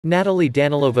Nataly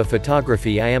Danilova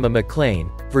Photography. I am a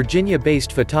McLean,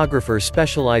 Virginia-based photographer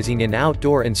specializing in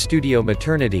outdoor and studio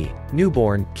maternity,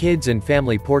 newborn, kids and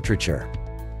family portraiture.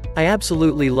 I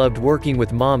absolutely loved working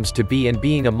with moms-to-be and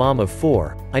being a mom of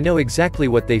 4, I know exactly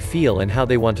what they feel and how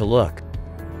they want to look.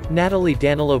 Nataly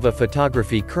Danilova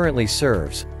Photography currently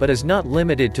serves, but is not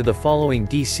limited to the following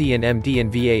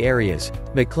DC&MD&VA areas: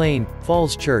 McLean,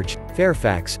 Falls Church,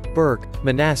 Fairfax, Burke,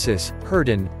 Manassas,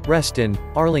 Herdon, Reston,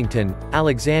 Arlington,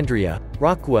 Alexandria,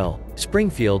 Rockwell,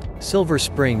 Springfield, Silver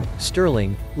Spring,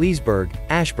 Sterling, Leesburg,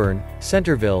 Ashburn,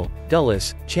 Centerville,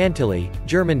 Dulles, Chantily,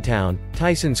 Germantown,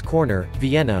 Tysons Corner,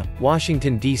 Vienna,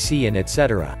 Washington, D.C. and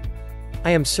etc. I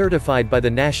am certified by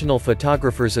the National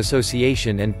Photographers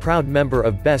Association and proud member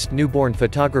of Best Newborn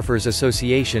Photographers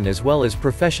Association as well as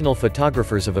Professional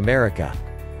Photographers of America.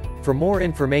 For more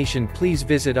information please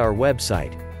visit our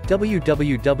website,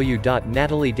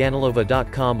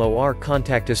 www.natalydanilova.com or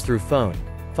contact us through phone,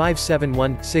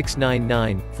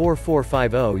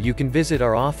 571-699-4450. You can visit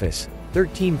our office,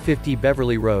 1350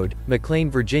 Beverly Rd, McLean,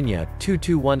 Virginia,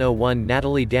 22101.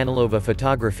 Nataly Danilova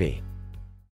Photography.